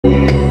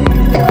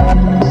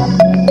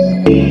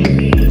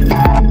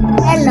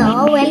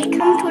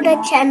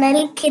our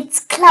channel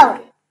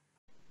kidscloud.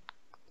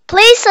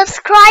 Please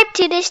subscribe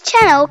to this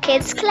channel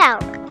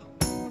kidscloud.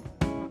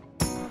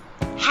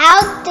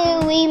 How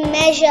do we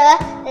measure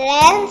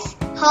length,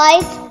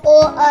 height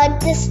or a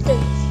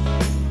distance?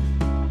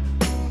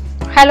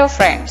 Hello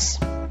friends.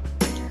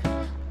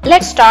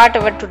 Let's start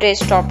our today's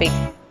topic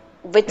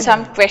with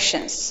some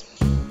questions.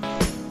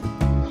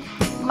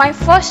 My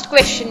first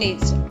question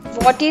is,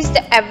 what is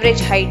the average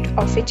height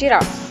of a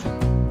giraffe?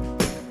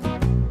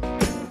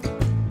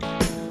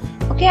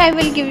 Okay, I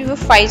will give you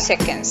 5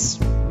 seconds.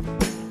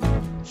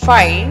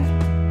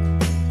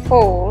 5,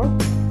 4,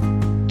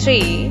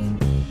 3,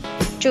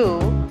 2,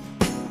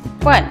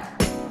 1.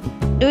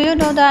 Do you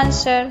know the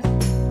answer?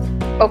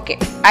 Okay,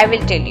 I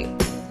will tell you.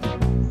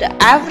 The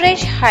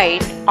average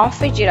height of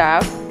a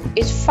giraffe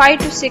is 5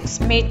 to 6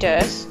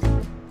 meters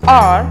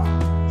or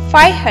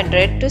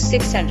 500 to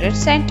 600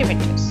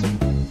 centimeters.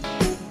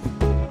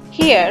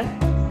 Here,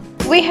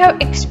 we have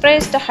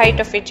expressed the height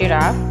of a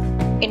giraffe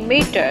in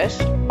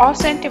meters or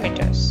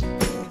centimeters.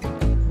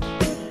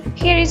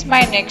 Here is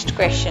my next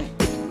question.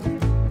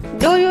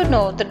 Do you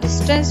know the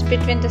distance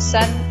between the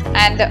sun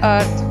and the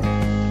earth?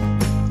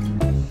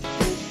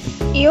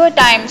 Your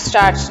time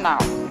starts now.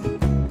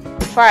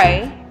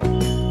 5,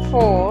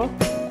 4,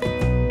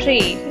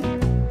 3,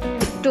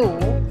 2,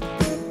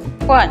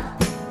 1.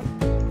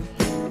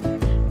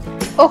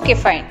 Okay,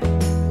 fine.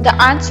 The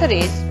answer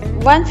is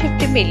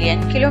 150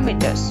 million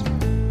kilometers.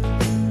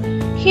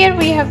 Here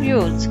we have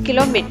used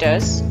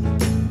kilometers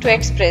to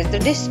express the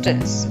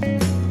distance.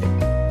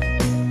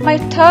 My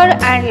third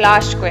and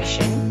last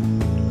question.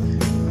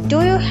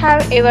 Do you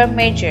have ever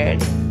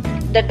measured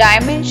the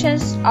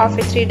dimensions of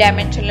a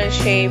three-dimensional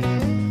shape?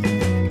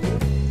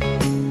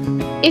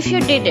 If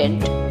you didn't,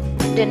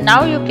 then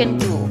now you can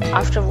do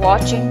after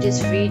watching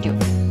this video.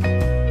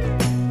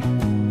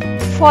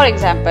 For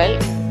example,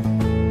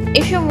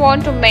 if you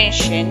want to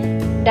mention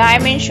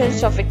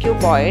dimensions of a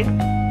cuboid,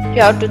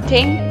 you have to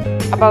think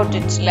about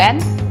its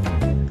length,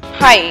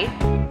 height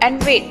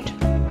and weight.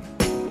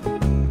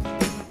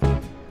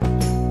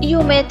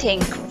 You may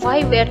think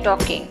why we are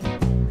talking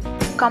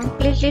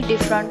completely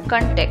different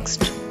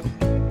context.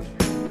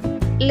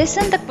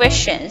 Listen the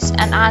questions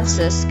and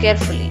answers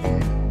carefully.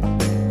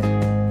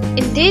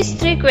 In these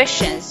 3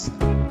 questions,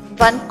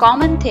 one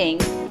common thing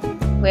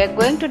we are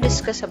going to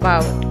discuss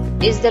about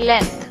is the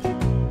length.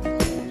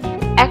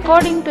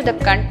 According to the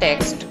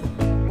context,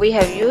 we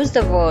have used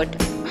the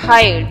word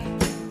height,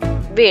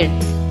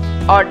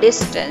 width or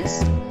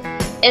distance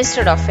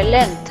instead of a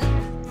length.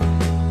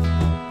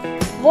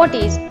 What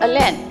is a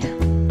length?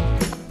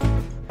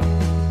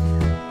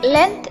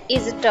 Length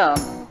is a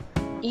term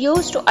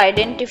used to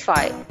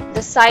identify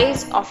the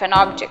size of an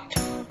object.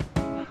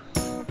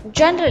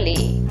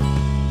 Generally,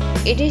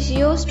 it is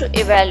used to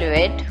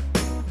evaluate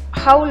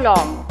how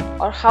long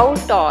or how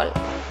tall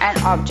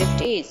an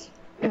object is.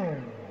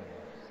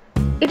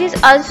 It is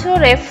also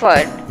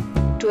referred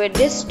to a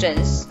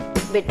distance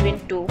between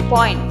 2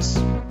 points.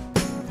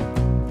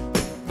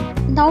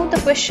 Now the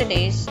question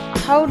is,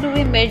 how do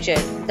we measure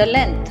the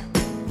length?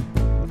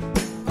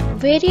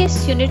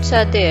 Various units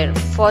are there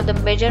for the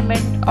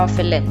measurement of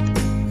a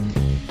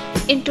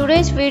length. In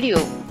today's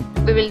video,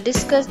 we will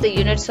discuss the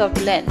units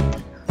of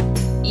length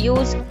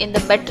used in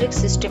the metric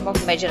system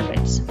of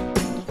measurements.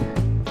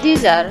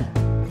 These are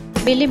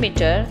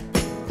millimeter,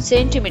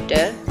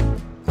 centimeter,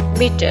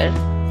 meter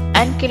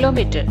and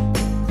kilometer.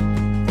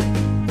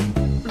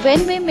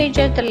 When we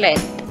measure the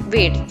length,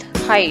 width,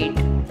 height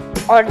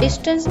or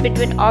distance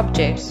between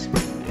objects,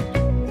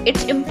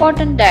 it's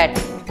important that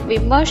we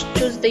must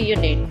choose the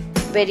unit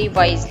very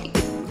wisely.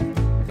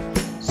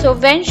 So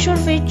when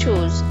should we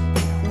choose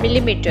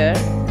millimeter,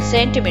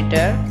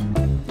 centimeter,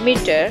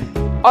 meter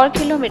or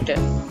kilometer?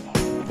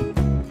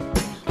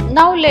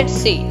 Now let's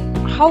see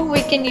how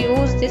we can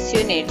use these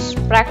units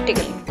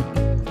practically.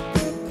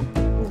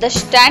 The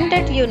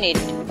standard unit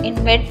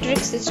in metric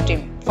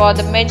system for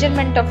the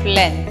measurement of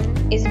length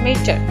is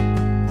meter.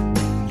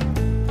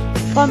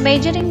 For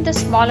measuring the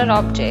smaller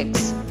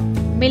objects,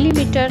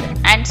 millimeter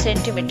and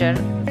centimeter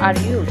are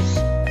used,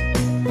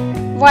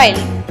 while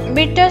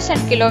meters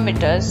and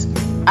kilometers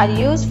are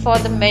used for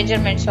the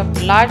measurements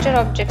of larger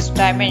objects'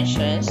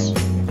 dimensions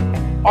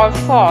or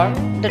for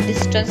the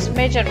distance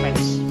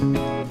measurements.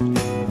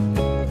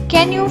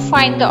 Can you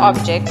find the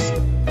objects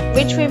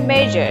which we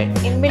measure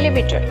in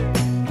millimeter?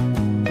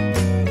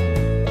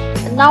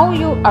 Now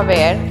you are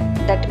aware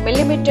that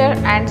millimeter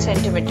and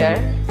centimeter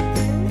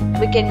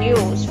we can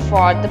use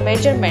for the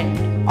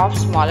measurement of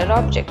smaller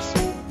objects.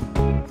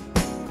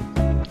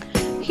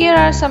 Here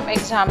are some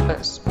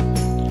examples.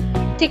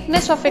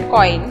 Thickness of a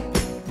coin,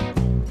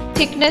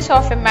 thickness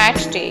of a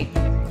matchstick,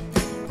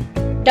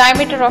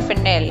 diameter of a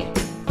nail,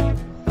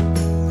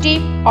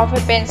 tip of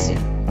a pencil.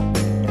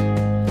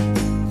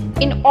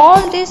 In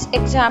all these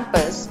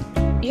examples,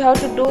 you have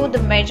to do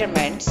the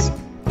measurements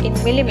in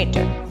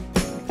millimeter,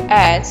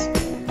 as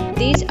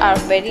these are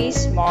very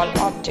small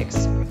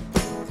objects.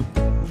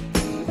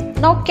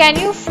 Now can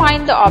you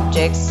find the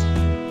objects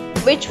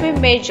which we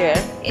measure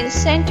in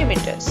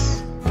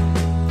centimeters?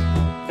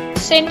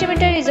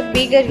 Centimeter is a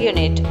bigger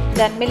unit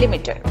than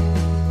millimeter.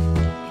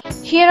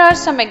 Here are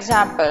some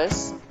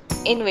examples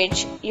in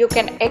which you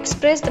can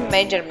express the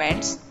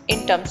measurements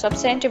in terms of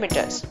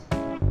centimeters.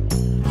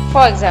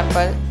 For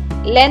example,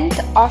 length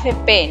of a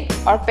pen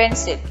or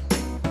pencil,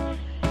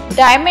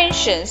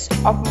 dimensions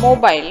of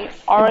mobile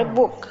or a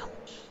book,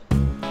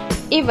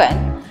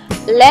 even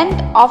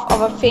length of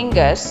our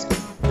fingers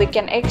we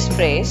can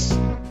express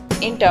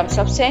in terms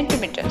of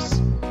centimeters.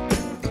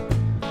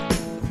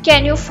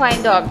 Can you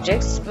find the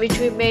objects which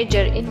we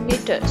measure in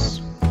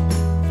meters?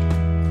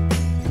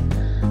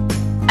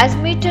 As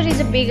meter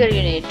is a bigger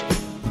unit,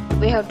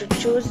 we have to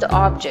choose the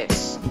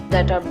objects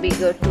that are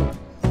bigger too.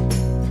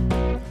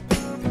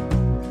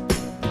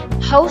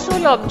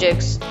 Household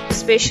objects,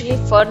 especially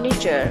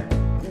furniture,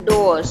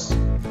 doors,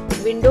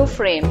 window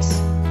frames,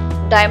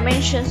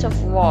 dimensions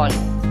of wall,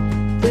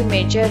 we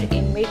measure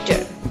in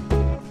meter.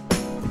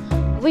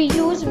 We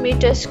use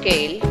meter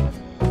scale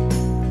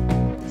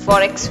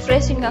for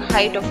expressing a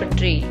height of a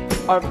tree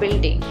or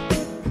building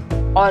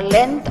or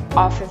length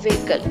of a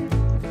vehicle.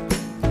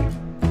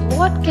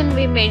 What can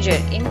we measure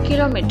in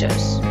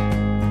kilometers?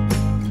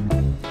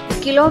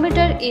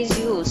 Kilometer is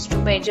used to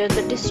measure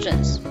the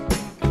distance.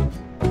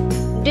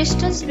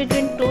 Distance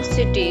between two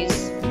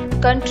cities,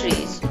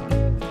 countries,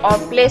 or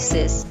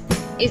places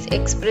is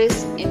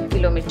expressed in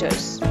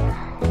kilometers.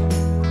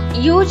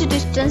 Huge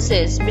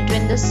distances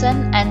between the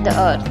sun and the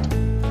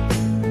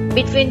earth,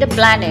 between the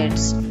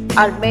planets,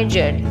 are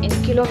measured in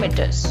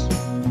kilometers.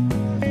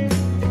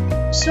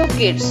 So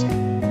kids,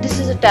 this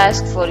is a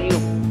task for you.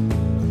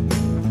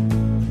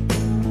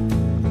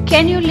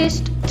 Can you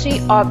list 3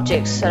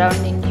 objects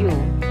surrounding you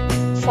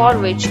for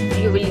which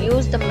you will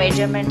use the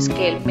measurement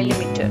scale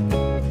millimeter?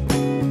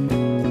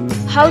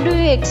 How do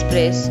you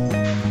express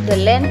the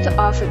length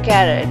of a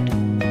carrot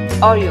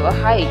or your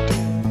height?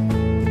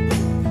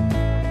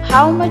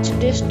 How much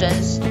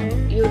distance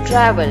you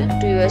travel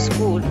to your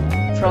school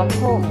from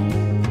home?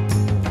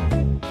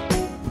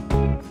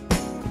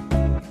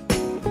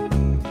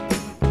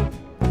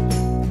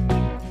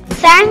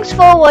 Thanks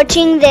for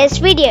watching this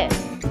video.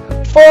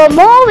 For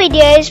more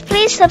videos,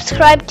 please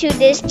subscribe to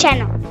this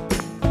channel.